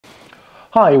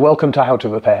Hi, welcome to How to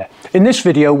Repair. In this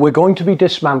video we're going to be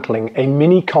dismantling a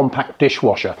mini compact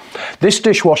dishwasher. This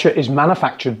dishwasher is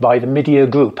manufactured by the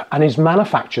Midea Group and is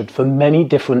manufactured for many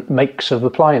different makes of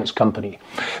appliance company.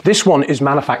 This one is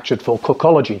manufactured for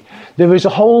Cookology. There is a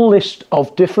whole list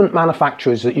of different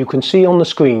manufacturers that you can see on the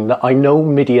screen that I know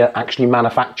Midea actually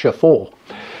manufacture for.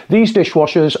 These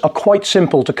dishwashers are quite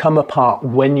simple to come apart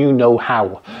when you know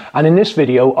how, and in this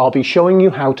video I'll be showing you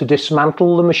how to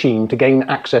dismantle the machine to gain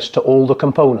access to all the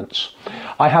components.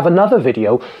 I have another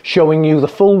video showing you the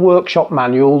full workshop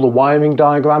manual, the wiring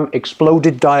diagram,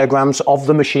 exploded diagrams of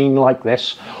the machine like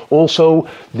this, also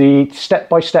the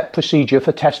step-by-step procedure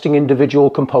for testing individual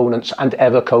components and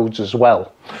error codes as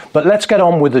well. But let's get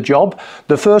on with the job.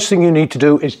 The first thing you need to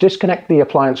do is disconnect the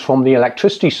appliance from the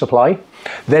electricity supply.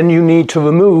 Then you need to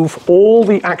remove all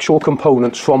the actual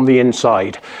components from the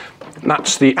inside.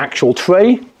 That's the actual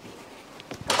tray.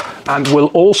 And we'll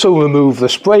also remove the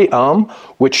spray arm,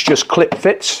 which just clip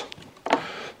fits,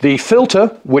 the filter,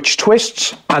 which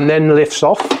twists and then lifts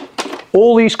off.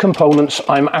 All these components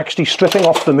I'm actually stripping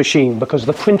off the machine because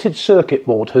the printed circuit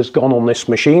board has gone on this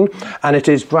machine and it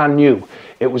is brand new.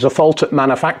 It was a fault at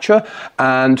manufacture,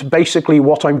 and basically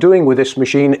what I'm doing with this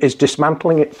machine is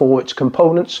dismantling it for its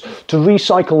components to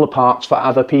recycle the parts for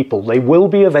other people. They will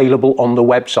be available on the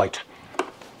website.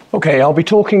 Okay, I'll be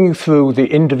talking you through the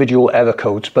individual error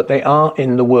codes, but they are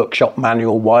in the workshop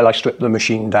manual while I strip the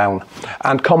machine down,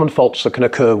 and common faults that can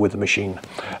occur with the machine.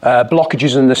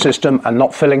 Blockages in the system and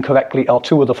not filling correctly are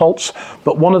two of the faults,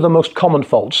 but one of the most common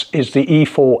faults is the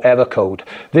E4 error code.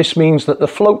 This means that the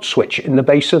float switch in the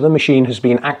base of the machine has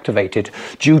been activated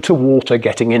due to water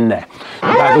getting in there.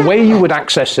 Now, the way you would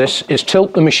access this is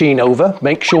tilt the machine over,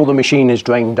 make sure the machine is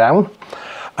drained down,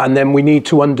 and then we need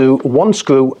to undo one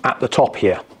screw at the top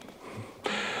here.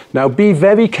 Now be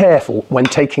very careful when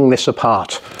taking this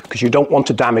apart because you don't want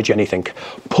to damage anything.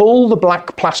 Pull the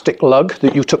black plastic lug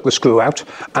that you took the screw out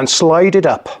and slide it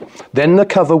up. Then the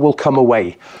cover will come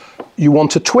away. You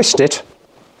want to twist it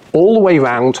all the way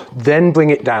round, then bring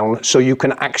it down so you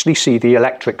can actually see the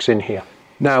electrics in here.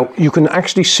 Now you can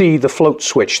actually see the float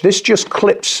switch. This just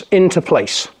clips into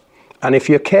place. And if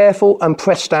you're careful and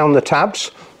press down the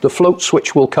tabs, the float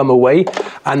switch will come away,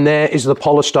 and there is the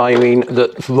polystyrene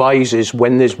that rises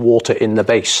when there's water in the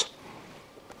base.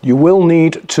 You will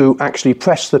need to actually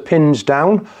press the pins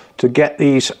down to get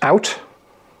these out,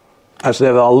 as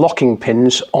there are locking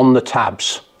pins on the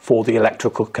tabs for the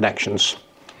electrical connections.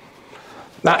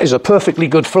 That is a perfectly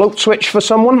good float switch for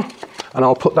someone, and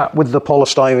I'll put that with the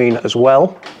polystyrene as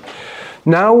well.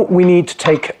 Now we need to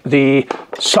take the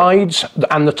sides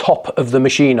and the top of the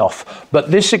machine off,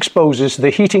 but this exposes the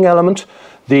heating element,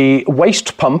 the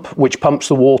waste pump, which pumps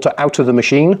the water out of the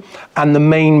machine, and the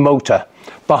main motor.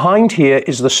 Behind here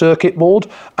is the circuit board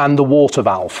and the water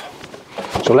valve.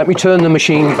 So let me turn the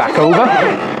machine back over.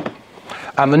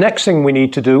 And the next thing we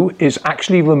need to do is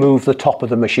actually remove the top of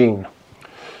the machine.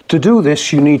 To do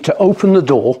this, you need to open the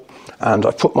door, and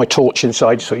I've put my torch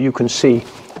inside so you can see.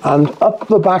 And up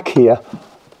the back here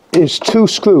is two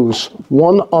screws,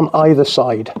 one on either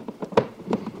side.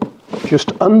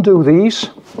 Just undo these,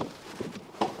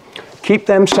 keep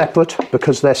them separate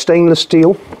because they're stainless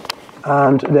steel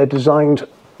and they're designed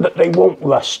that they won't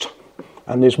rust.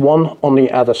 And there's one on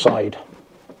the other side.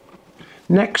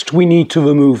 Next we need to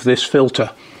remove this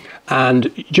filter,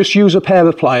 and just use a pair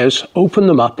of pliers, open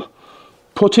them up,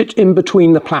 put it in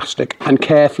between the plastic and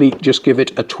carefully just give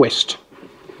it a twist.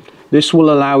 This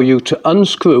will allow you to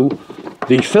unscrew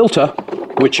the filter,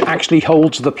 which actually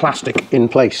holds the plastic in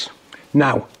place.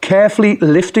 Now, carefully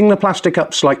lifting the plastic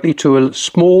up slightly to a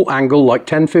small angle, like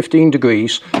 10-15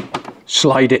 degrees,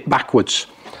 slide it backwards.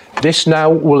 This now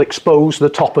will expose the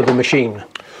top of the machine.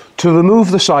 To remove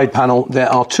the side panel, there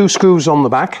are two screws on the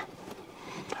back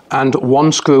and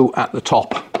one screw at the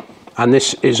top, and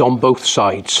this is on both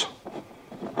sides.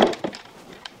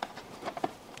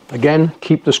 Again,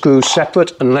 keep the screws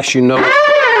separate unless you know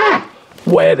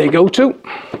where they go to.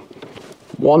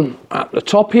 One at the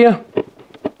top here.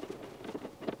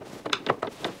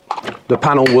 The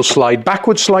panel will slide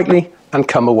backwards slightly and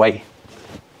come away.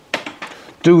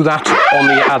 Do that on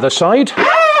the other side.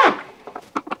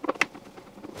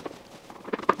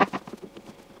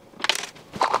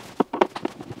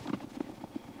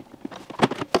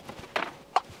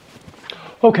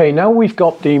 Okay, now we've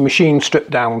got the machine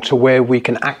stripped down to where we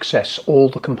can access all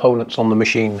the components on the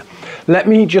machine. Let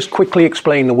me just quickly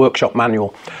explain the workshop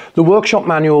manual. The workshop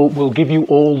manual will give you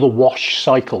all the wash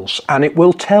cycles, and it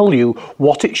will tell you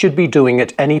what it should be doing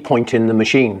at any point in the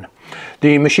machine.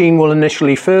 The machine will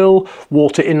initially fill,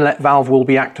 water inlet valve will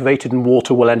be activated and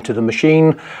water will enter the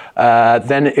machine.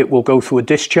 Then it will go through a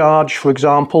discharge, for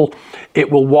example. It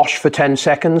will wash for 10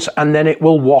 seconds and then it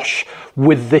will wash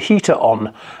with the heater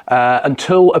on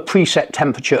until a preset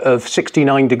temperature of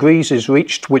 69 degrees is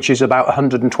reached, which is about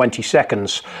 120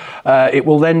 seconds. It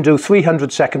will then do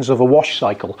 300 seconds of a wash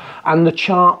cycle, and the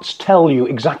charts tell you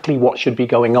exactly what should be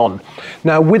going on.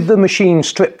 Now, with the machine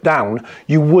stripped down,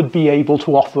 you would be able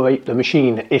to operate the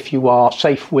machine if you are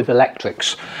safe with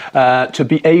electrics, to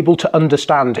be able to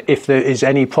understand if there is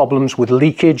any problems with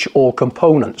leakage or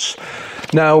components.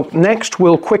 Now, next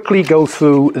we'll quickly go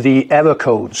through the error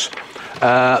codes.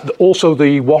 Also,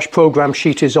 the wash program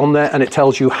sheet is on there and it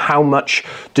tells you how much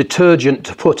detergent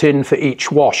to put in for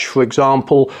each wash. For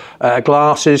example,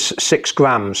 glasses 6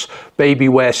 grams,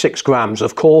 babyware 6 grams.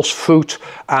 Of course, fruit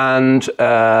and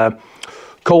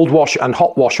cold wash and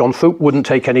hot wash on fruit wouldn't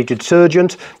take any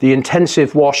detergent. The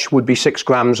intensive wash would be 6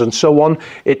 grams and so on.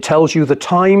 It tells you the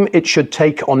time it should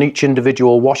take on each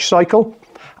individual wash cycle,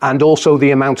 and also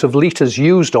the amount of litres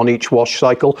used on each wash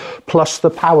cycle, plus the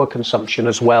power consumption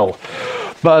as well.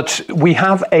 But we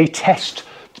have a test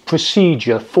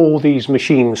procedure for these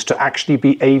machines to actually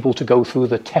be able to go through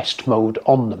the test mode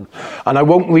on them. And I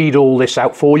won't read all this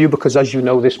out for you because, as you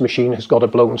know, this machine has got a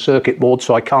blown circuit board,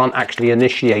 so I can't actually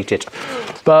initiate it.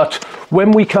 But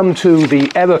when we come to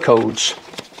the error codes,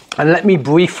 and let me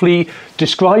briefly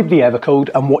describe the error code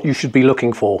and what you should be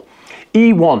looking for.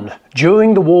 E1,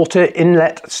 during the water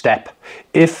inlet step,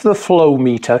 if the flow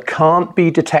meter can't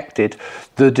be detected,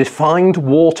 the defined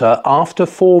water after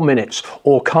 4 minutes,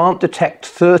 or can't detect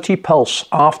 30 pulse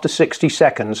after 60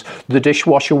 seconds, the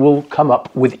dishwasher will come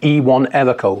up with E1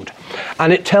 error code.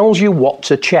 And it tells you what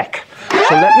to check.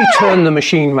 So let me turn the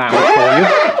machine round for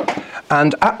you.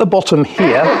 And at the bottom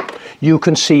here, you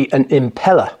can see an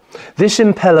impeller. This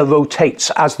impeller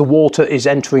rotates as the water is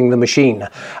entering the machine,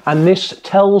 and this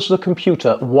tells the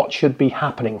computer what should be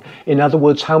happening. In other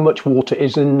words, how much water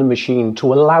is in the machine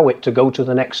to allow it to go to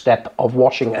the next step of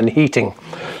washing and heating.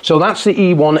 So that's the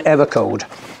E1 error code.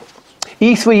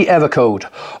 E3 error code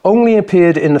only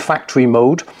appeared in the factory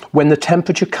mode when the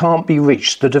temperature can't be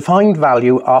reached, the defined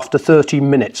value after 30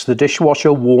 minutes, the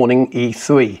dishwasher warning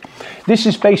E3. This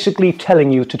is basically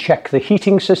telling you to check the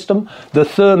heating system, the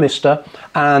thermistor,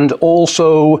 and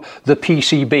also the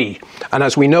PCB. And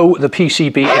as we know, the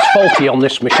PCB is faulty on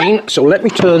this machine, so let me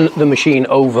turn the machine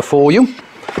over for you.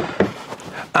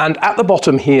 And at the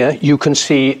bottom here, you can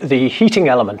see the heating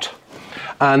element.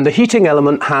 And the heating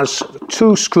element has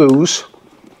 3 screws.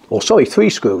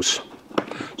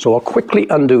 So I'll quickly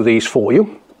undo these for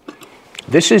you.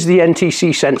 This is the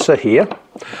NTC sensor here,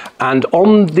 and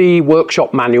on the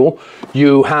workshop manual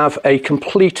you have a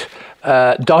complete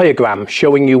diagram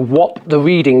showing you what the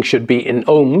reading should be in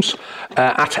ohms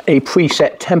at a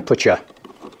preset temperature.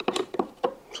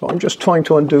 So I'm just trying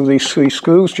to undo these 3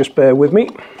 screws, just bear with me.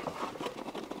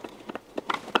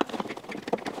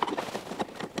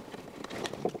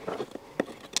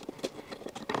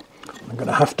 I'm going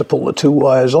to have to pull the 2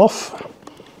 wires off.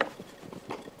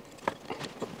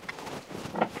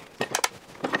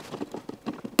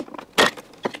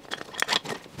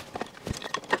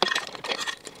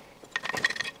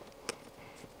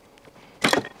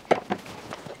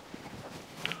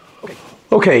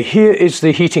 Okay, here is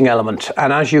the heating element,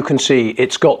 and as you can see,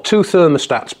 it's got 2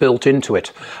 thermostats built into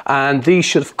it, and these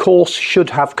should, of course,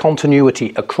 have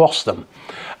continuity across them.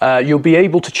 You'll be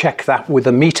able to check that with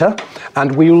a meter,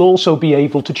 and we'll also be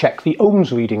able to check the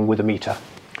ohms reading with a meter.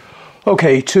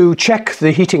 Okay, to check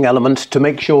the heating element to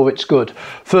make sure it's good,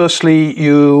 firstly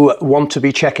you want to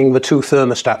be checking the 2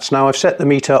 thermostats. Now I've set the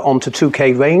meter onto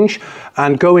 2K range,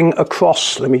 and going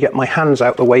across, let me get my hands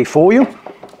out the way for you.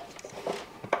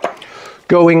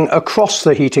 Going across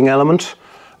the heating element,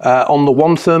 on the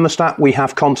 1 thermostat we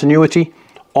have continuity,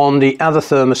 on the other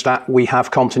thermostat we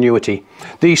have continuity.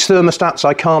 These thermostats,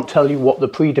 I can't tell you what the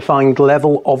predefined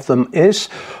level of them is.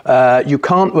 You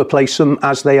can't replace them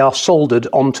as they are soldered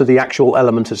onto the actual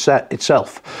element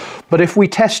itself. But if we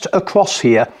test across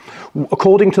here,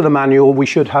 according to the manual, we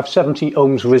should have 70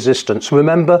 ohms resistance.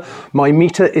 Remember, my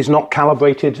meter is not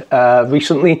calibrated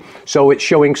recently, so it's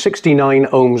showing 69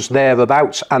 ohms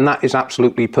thereabouts, and that is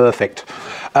absolutely perfect.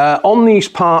 On these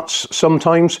parts,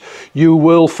 sometimes you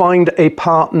will find a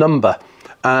part number,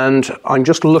 and I'm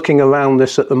just looking around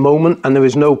this at the moment, and there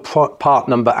is no part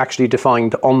number actually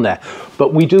defined on there.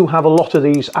 But we do have a lot of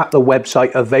these at the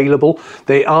website available.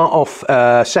 They are off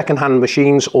second-hand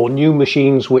machines or new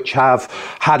machines which have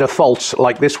had a fault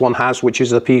like this one has, which is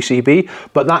the PCB,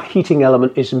 but that heating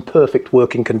element is in perfect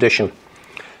working condition.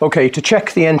 Okay, to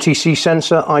check the NTC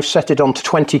sensor, I've set it on to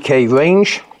 20k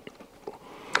range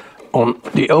on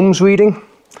the ohms reading,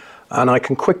 and I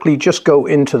can quickly just go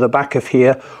into the back of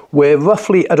here. We're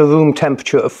roughly at a room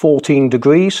temperature of 14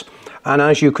 degrees, and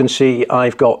as you can see,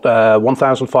 I've got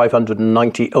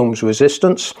 1590 ohms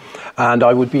resistance, and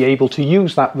I would be able to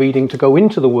use that reading to go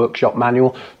into the workshop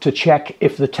manual to check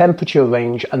if the temperature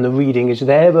range and the reading is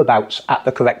thereabouts at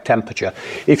the correct temperature.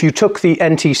 If you took the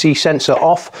NTC sensor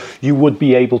off, you would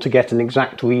be able to get an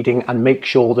exact reading and make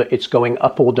sure that it's going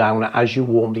up or down as you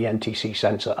warm the NTC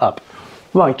sensor up.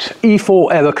 Right,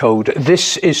 E4 error code.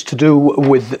 This is to do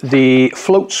with the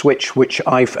float switch, which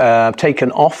I've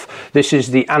taken off. This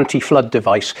is the anti-flood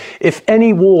device. If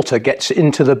any water gets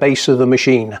into the base of the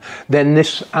machine, then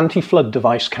this anti-flood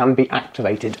device can be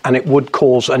activated and it would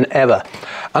cause an error.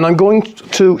 And I'm going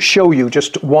to show you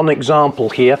just one example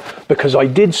here, because I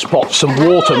did spot some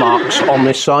watermarks on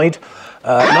this side.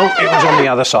 No, it was on the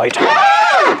other side.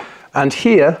 And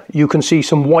here you can see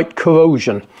some white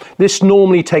corrosion. This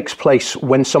normally takes place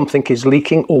when something is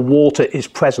leaking or water is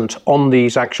present on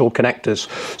these actual connectors.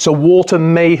 So water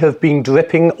may have been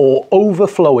dripping or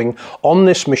overflowing on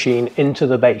this machine into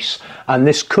the base, and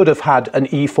this could have had an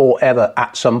E4 error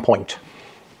at some point.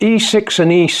 E6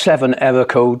 and E7 error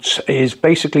codes is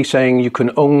basically saying you can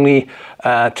only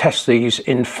test these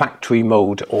in factory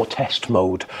mode or test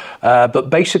mode.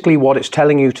 But basically what it's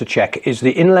telling you to check is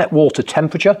the inlet water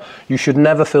temperature. You should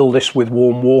never fill this with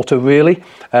warm water really.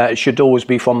 It should always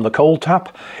be from the cold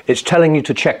tap. It's telling you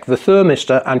to check the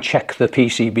thermistor and check the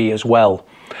PCB as well.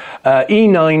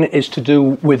 E9 is to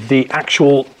do with the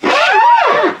actual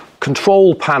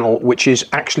control panel, which is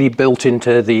actually built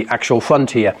into the actual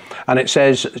front here, and it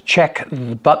says check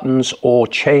the buttons or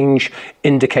change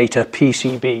indicator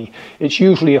PCB. It's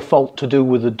usually a fault to do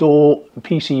with the door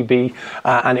PCB,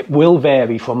 and it will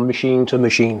vary from machine to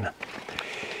machine.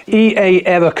 EA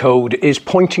error code is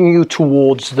pointing you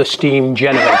towards the steam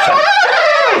generator,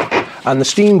 and the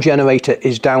steam generator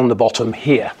is down the bottom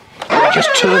here. I just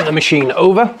turn the machine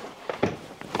over,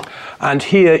 and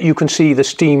here you can see the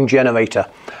steam generator.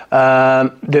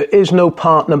 There is no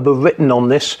part number written on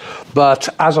this, but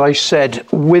as I said,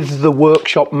 with the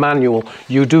workshop manual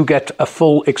you do get a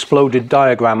full exploded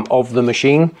diagram of the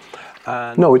machine.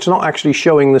 No, it's not actually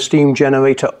showing the steam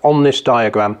generator on this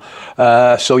diagram,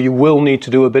 so you will need to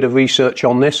do a bit of research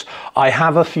on this. I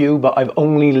have a few, but I've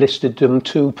only listed them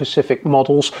to specific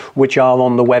models which are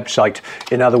on the website.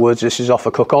 In other words, this is off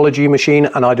a Cookology machine,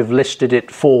 and I'd have listed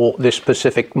it for this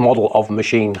specific model of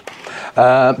machine.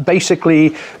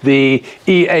 Basically, the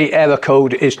EA error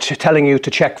code is telling you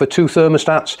to check for two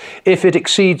thermostats. If it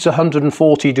exceeds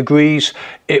 140 degrees,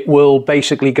 it will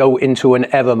basically go into an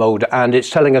error mode, and it's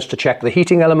telling us to check the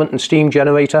heating element and steam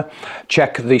generator,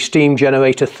 check the steam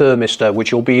generator thermistor,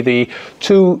 which will be the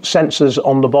two sensors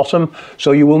on the bottom.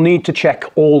 So you will need to check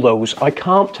all those. I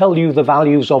can't tell you the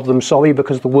values of them, sorry,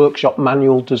 because the workshop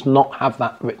manual does not have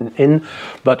that written in.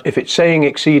 But if it's saying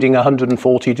exceeding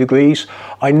 140 degrees,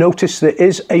 I notice there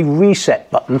is a reset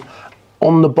button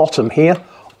on the bottom here,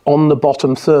 on the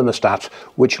bottom thermostat,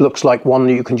 which looks like one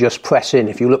that you can just press in.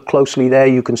 If you look closely there,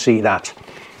 you can see that.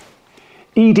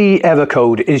 ED error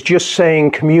code is just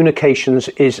saying communications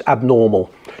is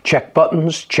abnormal. Check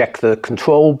buttons, check the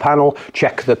control panel,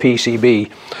 check the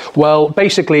PCB. Well,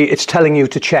 basically it's telling you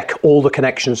to check all the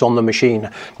connections on the machine.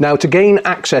 Now, to gain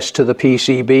access to the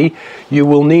PCB, you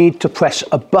will need to press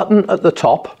a button at the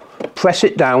top, press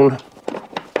it down,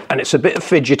 and it's a bit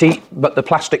fidgety, but the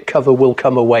plastic cover will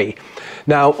come away.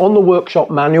 Now, on the workshop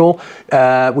manual,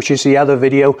 which is the other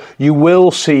video, you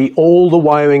will see all the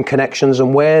wiring connections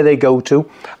and where they go to,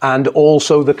 and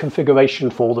also the configuration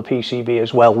for the PCB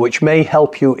as well, which may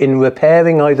help you in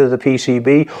repairing either the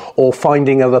PCB or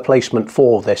finding a replacement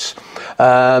for this.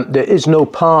 There is no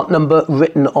part number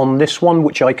written on this one,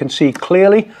 which I can see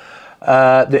clearly.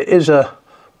 There is a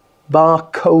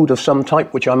barcode of some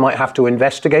type which I might have to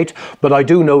investigate, but I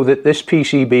do know that this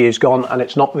PCB is gone and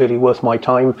it's not really worth my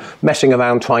time messing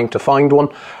around trying to find one,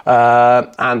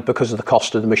 and because of the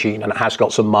cost of the machine, and it has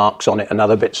got some marks on it and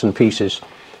other bits and pieces.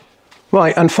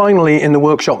 Right, and finally in the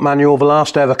workshop manual, the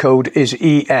last error code is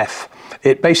EF.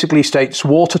 It basically states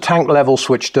water tank level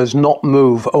switch does not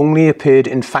move, only appeared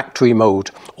in factory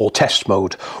mode or test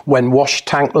mode when wash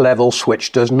tank level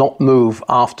switch does not move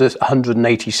after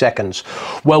 180 seconds.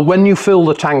 Well, when you fill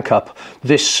the tank up,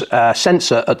 this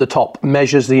sensor at the top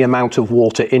measures the amount of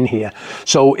water in here.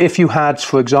 So if you had,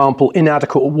 for example,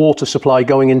 inadequate water supply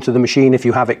going into the machine, if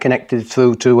you have it connected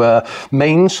through to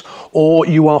mains, or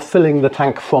you are filling the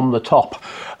tank from the top,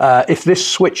 If this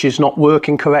switch is not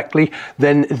working correctly,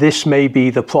 then this may be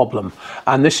the problem.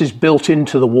 And this is built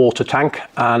into the water tank,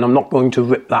 and I'm not going to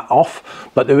rip that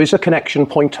off, but there is a connection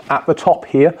point at the top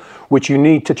here, which you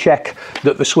need to check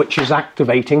that the switch is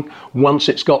activating once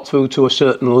it's got through to a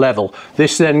certain level.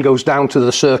 This then goes down to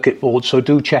the circuit board, so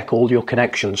do check all your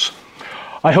connections.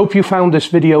 I hope you found this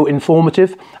video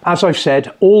informative. As I've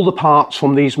said, all the parts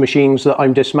from these machines that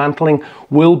I'm dismantling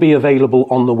will be available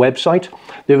on the website.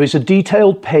 There is a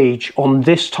detailed page on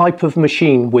this type of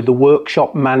machine with the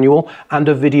workshop manual and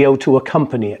a video to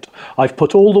accompany it. I've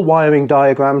put all the wiring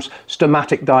diagrams,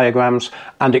 schematic diagrams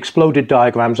and exploded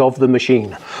diagrams of the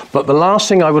machine. But the last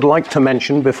thing I would like to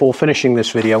mention before finishing this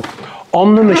video,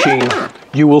 on the machine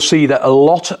you will see that a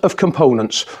lot of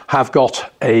components have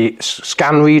got a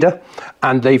scan reader,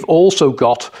 and they've also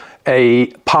got a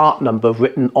part number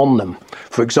written on them.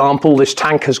 For example, this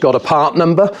tank has got a part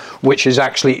number which is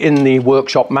actually in the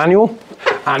workshop manual,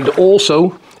 and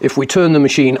also if we turn the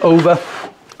machine over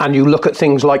and you look at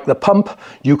things like the pump,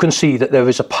 you can see that there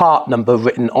is a part number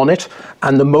written on it,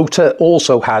 and the motor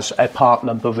also has a part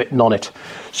number written on it.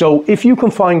 So if you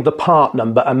can find the part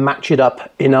number and match it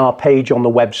up in our page on the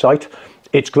website,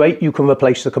 it's great, you can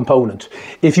replace the component.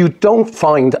 If you don't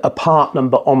find a part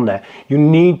number on there, you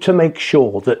need to make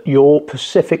sure that your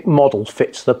specific model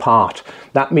fits the part.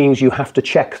 That means you have to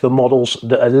check the models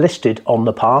that are listed on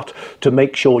the part to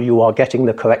make sure you are getting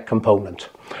the correct component.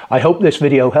 I hope this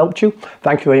video helped you.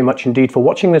 Thank you very much indeed for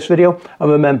watching this video, and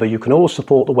remember, you can always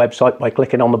support the website by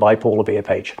clicking on the Buy Paul or Beer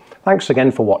page. Thanks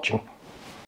again for watching.